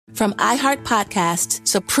From iHeart Podcasts,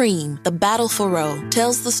 Supreme, The Battle for Roe,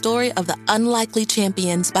 tells the story of the unlikely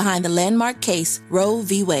champions behind the landmark case Roe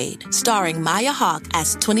v. Wade. Starring Maya Hawke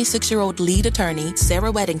as 26-year-old lead attorney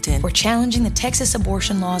Sarah Weddington. We're challenging the Texas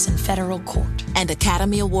abortion laws in federal court. And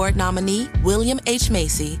Academy Award nominee William H.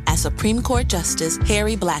 Macy as Supreme Court Justice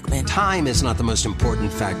Harry Blackmun. Time is not the most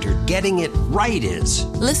important factor. Getting it right is.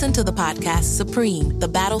 Listen to the podcast Supreme, The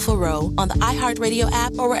Battle for Roe on the iHeartRadio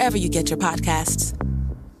app or wherever you get your podcasts.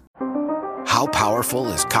 How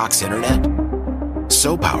powerful is Cox Internet?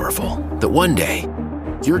 So powerful that one day,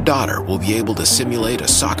 your daughter will be able to simulate a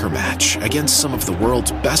soccer match against some of the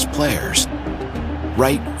world's best players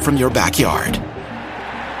right from your backyard.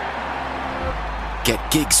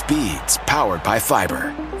 Get gig speeds powered by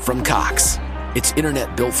fiber from Cox. It's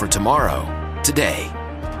internet built for tomorrow, today.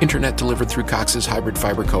 Internet delivered through Cox's hybrid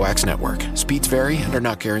fiber coax network. Speeds vary and are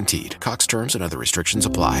not guaranteed. Cox terms and other restrictions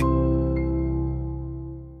apply.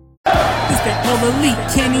 This that all elite,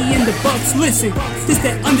 Kenny and the Bucks, listen. This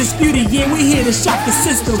that undisputed, yeah, we're here to shock the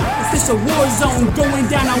system. This a war zone going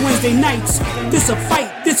down on Wednesday nights. This a fight,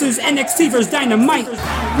 this is NXT vs Dynamite.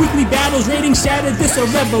 Weekly battles, ratings shattered, this a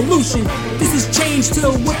revolution. This is change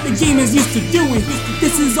to what the game is used to doing.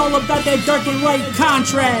 This is all about that dark and light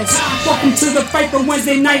contrast. Welcome to the Fight for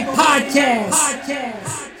Wednesday Night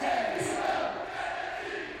podcast.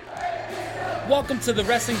 Welcome to the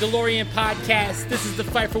Wrestling DeLorean podcast. This is the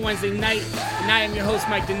Fight for Wednesday Night, and I am your host,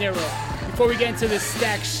 Mike De Niro. Before we get into this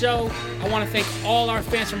stacked show, I want to thank all our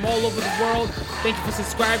fans from all over the world. Thank you for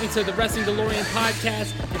subscribing to the Wrestling DeLorean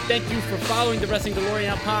podcast, and thank you for following the Wrestling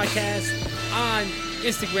DeLorean podcast on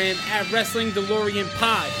Instagram at Wrestling DeLorean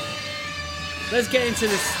Pod. Let's get into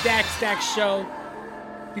the stacked show.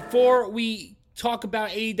 Before we talk about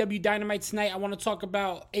AEW Dynamite tonight, I want to talk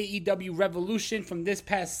about AEW Revolution from this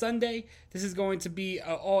past Sunday. This is going to be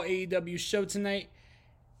an all AEW show tonight.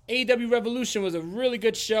 AEW Revolution was a really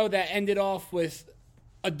good show that ended off with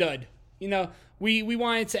a dud. You know, we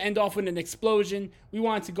wanted to end off with an explosion. We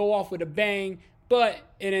wanted to go off with a bang, but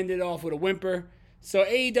it ended off with a whimper. So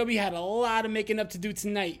AEW had a lot of making up to do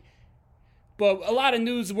tonight. But a lot of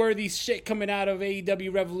newsworthy shit coming out of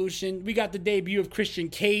AEW Revolution. We got the debut of Christian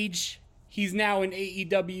Cage. He's now in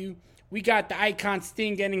AEW. We got the Icon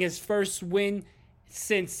Sting getting his first win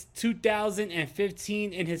since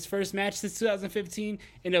 2015 in his first match since 2015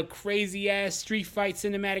 in a crazy-ass street fight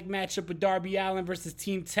cinematic matchup with Darby Allin versus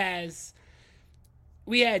Team Taz.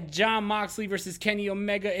 We had Jon Moxley versus Kenny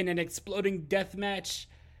Omega in an exploding death match,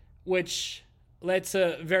 which led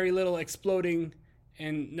to very little exploding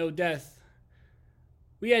and no death.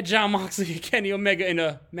 We had Jon Moxley and Kenny Omega in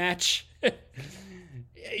a match.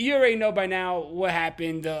 You already know by now what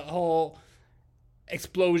happened. The whole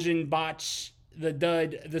explosion, botch, the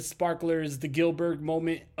dud, the sparklers, the Gilbert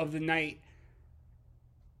moment of the night.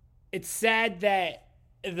 It's sad that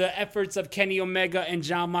the efforts of Kenny Omega and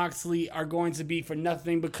Jon Moxley are going to be for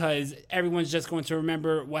nothing because everyone's just going to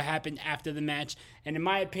remember what happened after the match. And in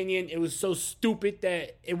my opinion, it was so stupid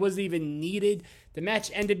that it wasn't even needed. The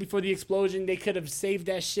match ended before the explosion. They could have saved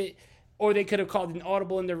that shit, or they could have called an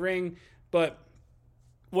audible in the ring, but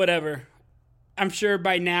whatever. I'm sure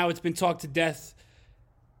by now it's been talked to death.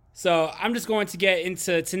 So I'm just going to get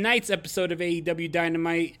into tonight's episode of AEW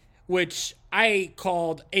Dynamite, which I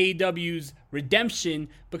called AEW's Redemption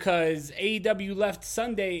because AEW left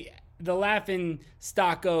Sunday the laughing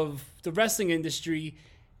stock of the wrestling industry.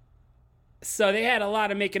 So they had a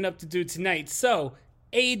lot of making up to do tonight. So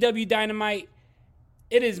AEW Dynamite,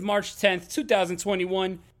 it is March 10th,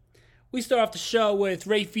 2021. We start off the show with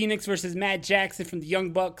Rey Fenix versus Matt Jackson from the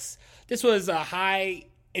Young Bucks. This was a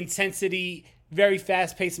high-intensity, very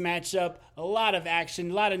fast-paced matchup. A lot of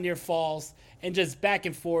action, a lot of near falls, and just back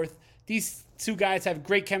and forth. These two guys have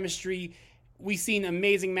great chemistry. We've seen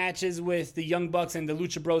amazing matches with the Young Bucks and the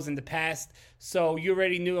Lucha Bros in the past. So you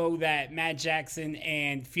already knew that Matt Jackson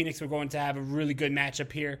and Phoenix were going to have a really good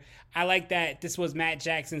matchup here. I like that this was Matt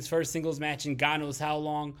Jackson's first singles match in God knows how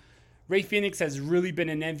long. Rey Fenix has really been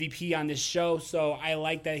an MVP on this show, so I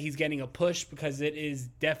like that he's getting a push because it is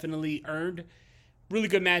definitely earned. Really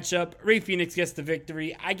good matchup. Rey Fenix gets the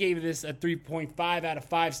victory. I gave this a 3.5 out of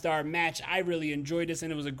 5-star match. I really enjoyed this,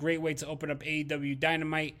 and it was a great way to open up AEW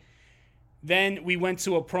Dynamite. Then we went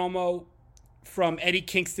to a promo from Eddie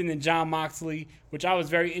Kingston and Jon Moxley, which I was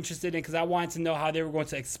very interested in because I wanted to know how they were going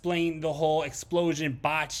to explain the whole explosion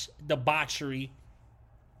debauchery.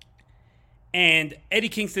 And Eddie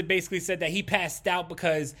Kingston basically said that he passed out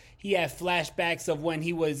because he had flashbacks of when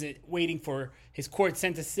he was waiting for his court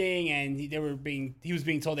sentencing, and he was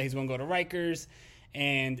being told that he's going to go to Rikers,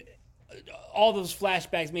 and all those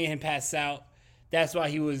flashbacks made him pass out. That's why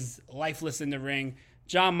he was lifeless in the ring.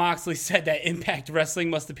 Jon Moxley said that Impact Wrestling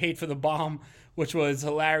must have paid for the bomb, which was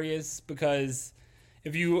hilarious because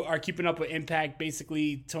if you are keeping up with Impact,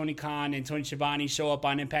 basically Tony Khan and Tony Schiavone show up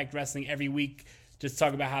on Impact Wrestling every week just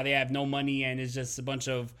talk about how they have no money and it's just a bunch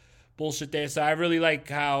of bullshit there. So I really like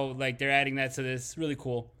how they're adding that to this. Really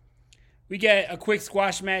cool. We get a quick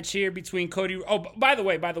squash match here between Cody. Oh, by the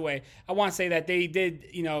way, I want to say that they did,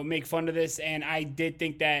 make fun of this, and I did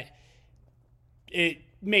think that it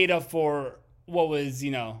made up for what was,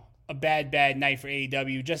 a bad night for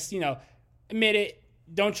AEW. Just, admit it.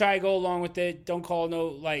 Don't try to go along with it. Don't call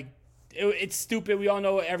it's stupid. We all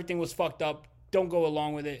know everything was fucked up. Don't go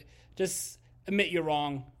along with it. Just admit you're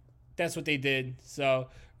wrong. That's what they did. So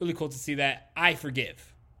really cool to see that. I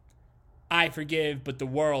forgive, but the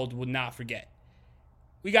world will not forget.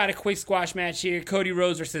 We got a quick squash match here. Cody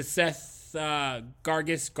Rhodes versus Seth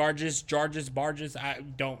Barges. I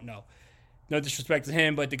don't know. No disrespect to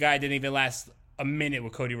him, but the guy didn't even last a minute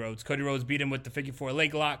with Cody Rhodes. Cody Rhodes beat him with the figure 4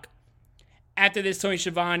 leg lock. After this, Tony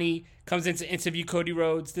Schiavone comes in to interview Cody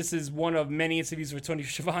Rhodes. This is one of many interviews with Tony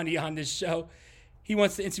Schiavone on this show. He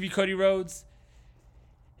wants to interview Cody Rhodes.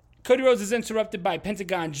 Cody Rhodes is interrupted by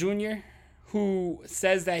Pentagon Jr., who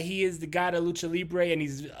says that he is the god of Lucha Libre and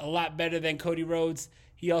he's a lot better than Cody Rhodes.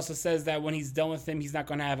 He also says that when he's done with him, he's not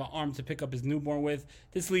going to have an arm to pick up his newborn with.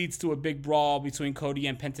 This leads to a big brawl between Cody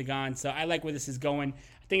and Pentagon, so I like where this is going.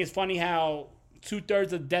 I think it's funny how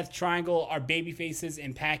 2/3 of Death Triangle are baby faces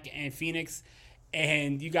in Pac and Phoenix,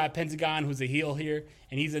 and you got Pentagon, who's a heel here,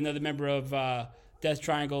 and he's another member of Death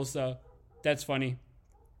Triangle, so that's funny.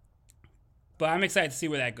 But I'm excited to see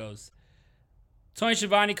where that goes. Tony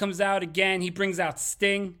Schiavone comes out again. He brings out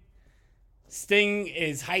Sting. Sting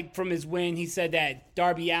is hyped from his win. He said that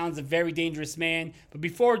Darby Allin's a very dangerous man. But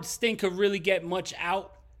before Sting could really get much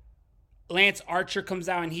out, Lance Archer comes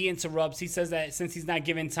out and he interrupts. He says that since he's not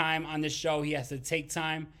given time on this show, he has to take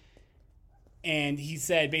time. And he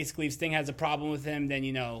said basically if Sting has a problem with him,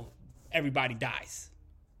 then, everybody dies.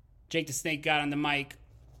 Jake the Snake got on the mic.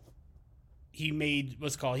 He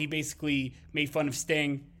basically made fun of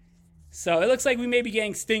Sting. So it looks like we may be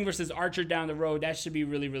getting Sting versus Archer down the road. That should be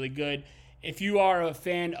really, really good. If you are a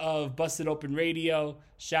fan of Busted Open Radio,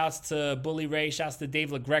 shouts to Bully Ray, shouts to Dave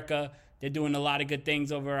LaGreca. They're doing a lot of good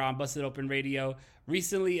things over on Busted Open Radio.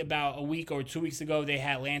 Recently, about a week or 2 weeks ago, they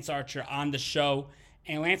had Lance Archer on the show.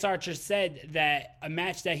 And Lance Archer said that a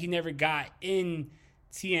match that he never got in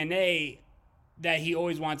TNA that he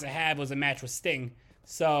always wanted to have was a match with Sting.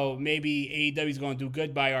 So maybe AEW is going to do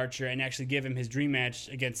good by Archer and actually give him his dream match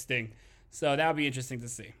against Sting. So that'll be interesting to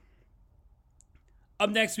see. Up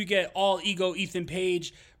next, we get All Ego Ethan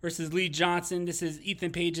Page versus Lee Johnson. This is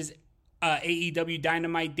Ethan Page's AEW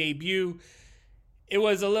Dynamite debut. It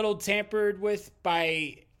was a little tampered with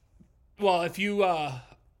by, if you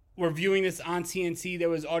were viewing this on TNT, there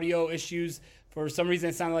was audio issues. For some reason,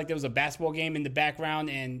 it sounded like there was a basketball game in the background,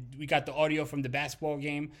 and we got the audio from the basketball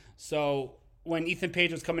game. So when Ethan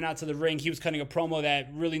Page was coming out to the ring, he was cutting a promo that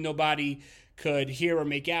really nobody could hear or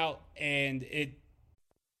make out, and it...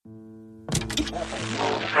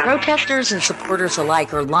 Protesters and supporters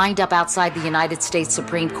alike are lined up outside the United States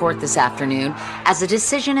Supreme Court this afternoon as a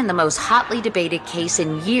decision in the most hotly debated case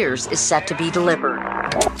in years is set to be delivered.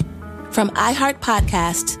 From iHeart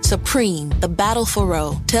Podcasts, Supreme, The Battle for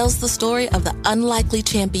Roe, tells the story of the unlikely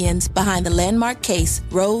champions behind the landmark case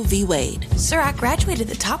Roe v. Wade. Sir, I graduated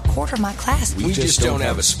the top quarter of my class. We just don't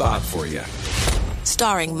have a spot for you.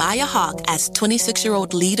 Starring Maya Hawke as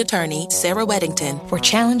 26-year-old lead attorney Sarah Weddington. We're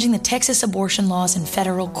challenging the Texas abortion laws in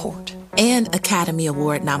federal court. And Academy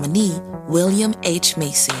Award nominee William H.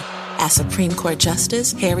 Macy as Supreme Court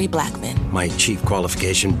Justice Harry Blackmun. My chief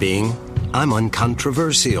qualification being, I'm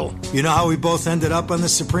uncontroversial. You know how we both ended up on the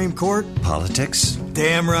Supreme Court? Politics?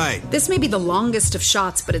 Damn right. This may be the longest of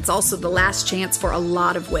shots, but it's also the last chance for a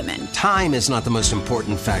lot of women. Time is not the most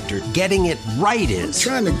important factor. Getting it right is.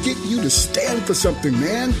 I'm trying to get you to stand for something,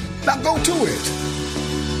 man. Now go to it.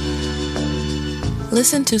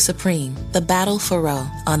 Listen to Supreme, The Battle for Roe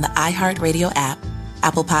on the iHeartRadio app,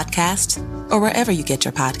 Apple Podcasts, or wherever you get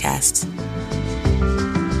your podcasts.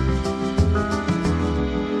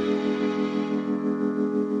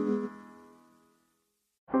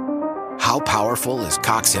 How powerful is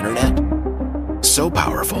Cox Internet? So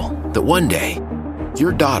powerful that one day,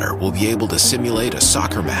 your daughter will be able to simulate a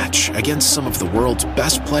soccer match against some of the world's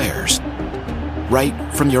best players right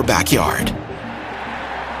from your backyard.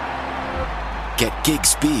 Get gig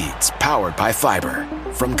speeds powered by fiber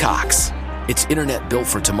from Cox. It's internet built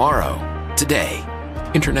for tomorrow, today.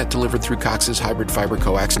 Internet delivered through Cox's hybrid fiber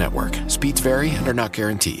coax network. Speeds vary and are not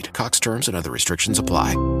guaranteed. Cox terms and other restrictions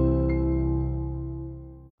apply.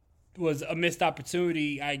 was a missed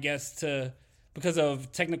opportunity, I guess, because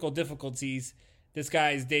of technical difficulties. This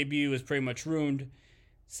guy's debut was pretty much ruined.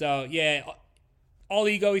 So, yeah, all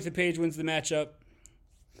ego, Ethan Page wins the matchup.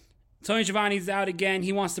 Tony Schiavone's out again.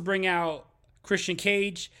 He wants to bring out Christian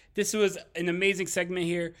Cage. This was an amazing segment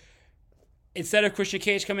here. Instead of Christian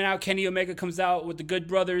Cage coming out, Kenny Omega comes out with the Good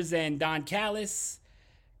Brothers and Don Callis.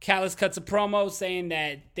 Callis cuts a promo saying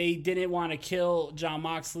that they didn't want to kill Jon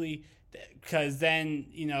Moxley because then,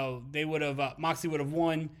 they would have, Moxley would have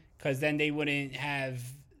won because then they wouldn't have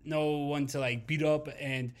no one to beat up,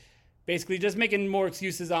 and basically just making more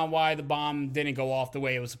excuses on why the bomb didn't go off the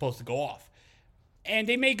way it was supposed to go off. And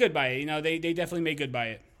they made good by it. They definitely made good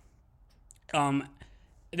by it.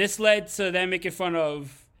 This led to them making fun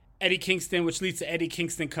of Eddie Kingston, which leads to Eddie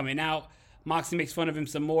Kingston coming out. Moxley makes fun of him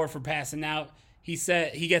some more for passing out. He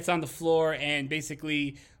said he gets on the floor and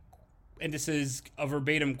basically, and this is a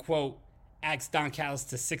verbatim quote, asks Don Callis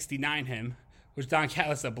to 69 him, which Don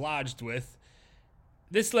Callis obliged with.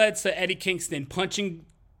 This led to Eddie Kingston punching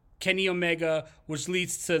Kenny Omega, which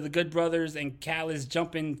leads to the Good Brothers and Callis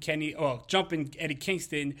jumping Eddie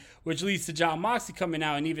Kingston, which leads to Jon Moxley coming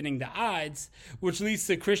out and evening the odds, which leads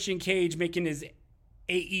to Christian Cage making his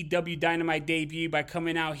AEW Dynamite debut by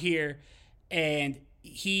coming out here, and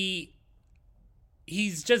he's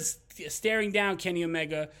just staring down Kenny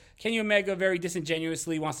Omega. Kenny Omega very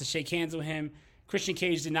disingenuously wants to shake hands with him. Christian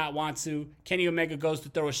Cage did not want to. Kenny Omega goes to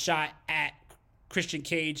throw a shot at Christian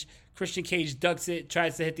Cage. Christian Cage ducks it,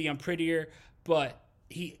 tries to hit the unprettier, but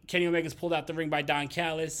Kenny Omega's pulled out the ring by Don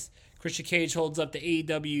Callis. Christian Cage holds up the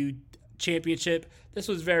AEW Championship. This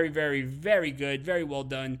was very, very, very good, very well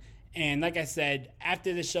done. And like I said,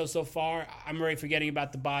 after this show so far, I'm already forgetting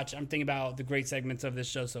about the botch. I'm thinking about the great segments of this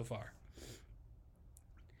show so far.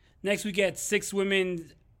 Next, we get 6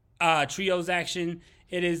 women trios action.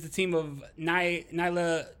 It is the team of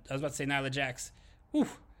Nyla Jax. Whew.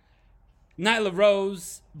 Nyla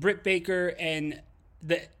Rose, Britt Baker, and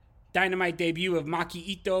the Dynamite debut of Maki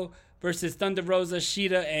Ito versus Thunder Rosa,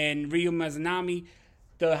 Shida, and Ryu Mizunami.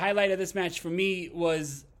 The highlight of this match for me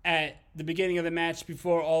was at the beginning of the match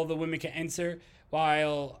before all the women can enter,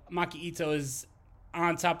 while Maki Ito is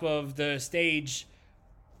on top of the stage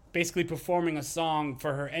basically performing a song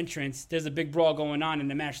for her entrance. There's a big brawl going on and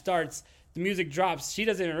the match starts. The music drops. She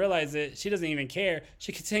doesn't even realize it. She doesn't even care.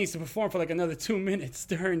 She continues to perform for another 2 minutes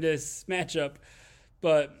during this matchup.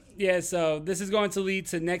 But yeah, so this is going to lead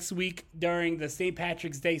to next week during the St.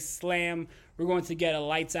 Patrick's Day Slam. We're going to get a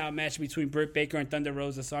lights out match between Britt Baker and Thunder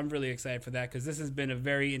Rosa. So I'm really excited for that because this has been a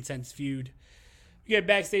very intense feud. We get a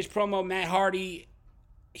backstage promo. Matt Hardy,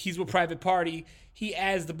 he's with Private Party. He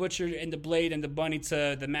adds the Butcher and the Blade and the Bunny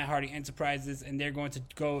to the Matt Hardy Enterprises, and they're going to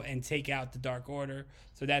go and take out the Dark Order.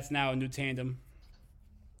 So that's now a new tandem.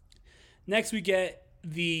 Next, we get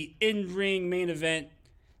the in-ring main event,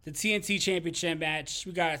 the TNT Championship match.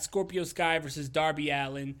 We got Scorpio Sky versus Darby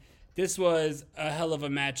Allin. This was a hell of a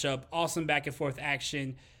matchup. Awesome back-and-forth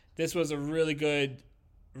action. This was a really good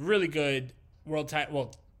TNT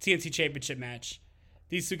Championship match.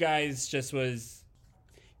 These two guys just was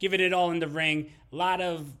giving it all in the ring. A lot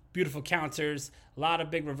of beautiful counters, a lot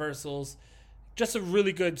of big reversals. Just a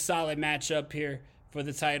really good, solid matchup here for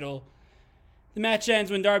the title. The match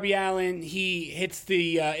ends when Darby Allin, he hits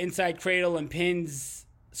the inside cradle and pins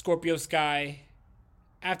Scorpio Sky.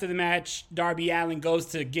 After the match, Darby Allin goes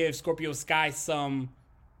to give Scorpio Sky some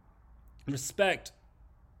respect.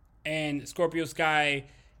 And Scorpio Sky,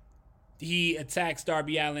 he attacks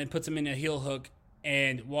Darby Allin, puts him in a heel hook,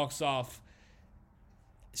 and walks off.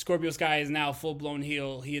 Scorpio Sky is now full-blown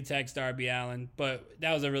heel. He attacks Darby Allin. But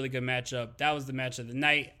that was a really good matchup. That was the match of the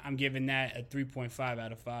night. I'm giving that a 3.5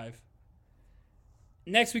 out of 5.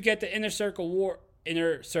 Next, we get the Inner Circle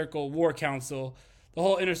War Council. The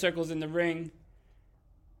whole Inner Circle's in the ring.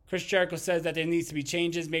 Chris Jericho says that there needs to be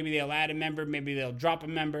changes. Maybe they'll add a member. Maybe they'll drop a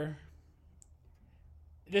member.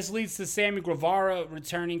 This leads to Sammy Guevara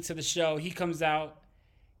returning to the show. He comes out.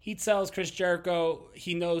 He tells Chris Jericho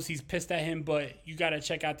he knows he's pissed at him, but you got to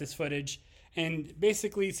check out this footage. And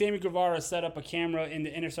basically, Sammy Guevara set up a camera in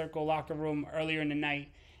the Inner Circle locker room earlier in the night.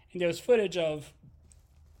 And there was footage of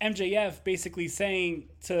MJF basically saying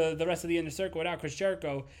to the rest of the Inner Circle without Chris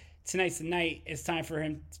Jericho, tonight's the night. It's time for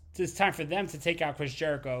them to take out Chris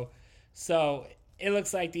Jericho. So it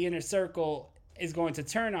looks like the Inner Circle is going to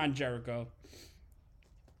turn on Jericho.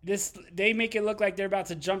 They make it look like they're about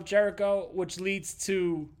to jump Jericho, which leads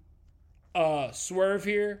to a swerve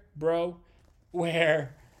here, bro,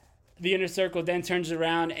 where the Inner Circle then turns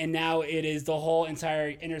around, and now it is the whole entire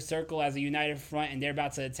Inner Circle as a united front, and they're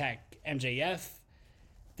about to attack MJF.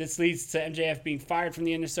 This leads to MJF being fired from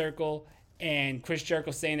the Inner Circle, and Chris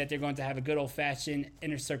Jericho saying that they're going to have a good old-fashioned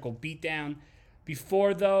Inner Circle beatdown.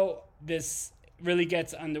 Before, though, this really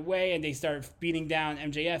gets underway and they start beating down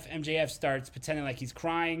MJF, MJF starts pretending like he's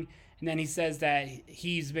crying, and then he says that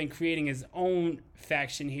he's been creating his own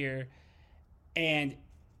faction here. And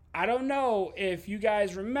I don't know if you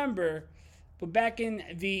guys remember, but back in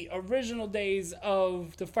the original days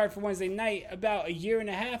of the Fight for Wednesday Night, about a year and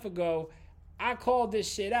a half ago, I called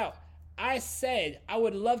this shit out. I said I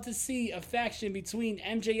would love to see a faction between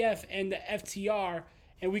MJF and the FTR,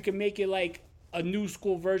 and we could make it like a new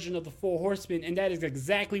school version of the Four Horsemen, and that is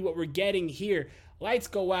exactly what we're getting here. Lights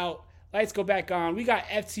go out, lights go back on. We got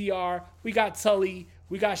FTR, we got Tully,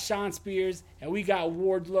 we got Shawn Spears, and we got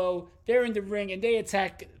Wardlow. They're in the ring, and they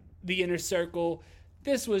attack the Inner Circle.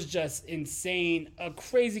 This was just insane. A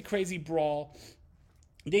crazy, crazy brawl.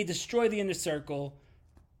 They destroy the Inner Circle.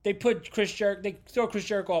 They throw Chris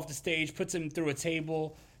Jericho off the stage, puts him through a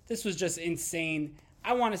table. This was just insane.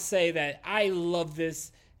 I want to say that I love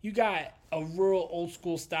this. You got a real old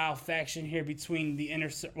school style faction here between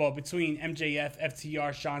between MJF,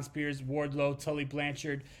 FTR, Shawn Spears, Wardlow, Tully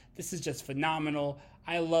Blanchard. This is just phenomenal.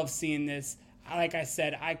 I love seeing this. Like I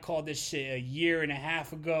said, I called this shit a year and a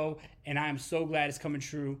half ago, and I'm so glad it's coming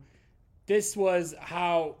true. This was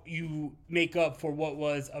how you make up for what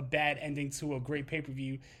was a bad ending to a great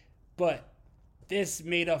pay-per-view. But this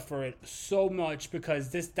made up for it so much because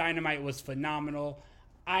this Dynamite was phenomenal.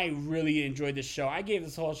 I really enjoyed this show. I gave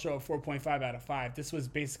this whole show a 4.5 out of 5. This was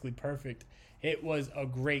basically perfect. It was a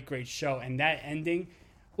great, great show. And that ending,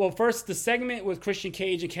 well, first, the segment with Christian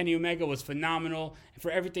Cage and Kenny Omega was phenomenal. And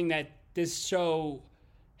for everything that this show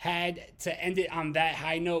had to end it on that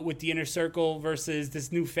high note with the Inner Circle versus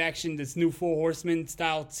this new faction, this new Four Horsemen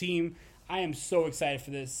style team. I am so excited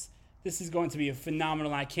for this. This is going to be a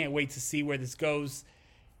phenomenal. I can't wait to see where this goes.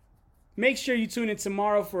 Make sure you tune in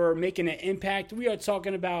tomorrow for Making an Impact. We are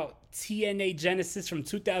talking about TNA Genesis from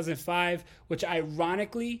 2005, which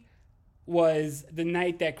ironically was the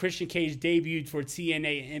night that Christian Cage debuted for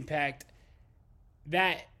TNA Impact.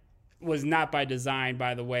 That was not by design,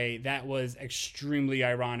 by the way. That was extremely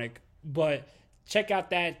ironic. But check out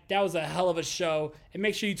that. That was a hell of a show. And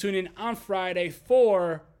make sure you tune in on Friday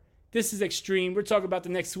for This is Extreme. We're talking about the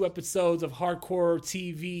next 2 episodes of Hardcore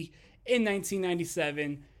TV in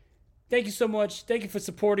 1997. Thank you so much. Thank you for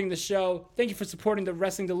supporting the show. Thank you for supporting the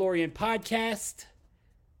Wrestling DeLorean podcast.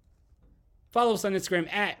 Follow us on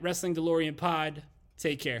Instagram at Wrestling DeLorean Pod.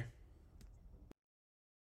 Take care.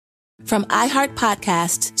 From iHeart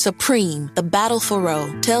Podcasts, Supreme, The Battle for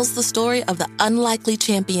Roe, tells the story of the unlikely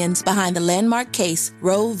champions behind the landmark case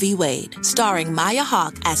Roe v. Wade. Starring Maya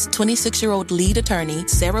Hawke as 26-year-old lead attorney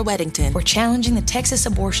Sarah Weddington. We're challenging the Texas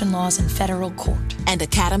abortion laws in federal court. And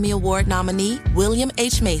Academy Award nominee William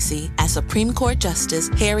H. Macy as Supreme Court Justice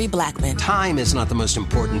Harry Blackmun. Time is not the most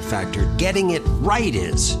important factor. Getting it right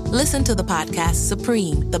is. Listen to the podcast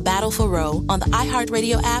Supreme, The Battle for Roe on the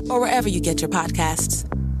iHeartRadio app or wherever you get your podcasts.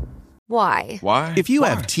 Why? Why? If you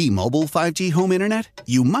have T-Mobile 5G home internet,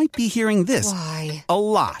 you might be hearing this Why? a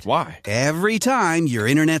lot. Why? Every time your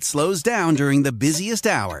internet slows down during the busiest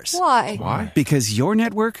hours. Why? Why? Because your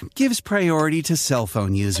network gives priority to cell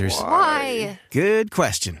phone users. Why? Good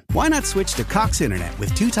question. Why not switch to Cox Internet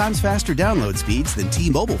with 2 times faster download speeds than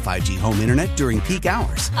T-Mobile 5G home internet during peak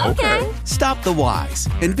hours? Okay. Stop the whys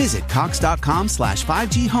and visit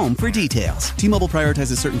cox.com/5G home for details. T-Mobile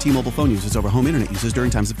prioritizes certain T-Mobile phone users over home internet users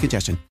during times of congestion.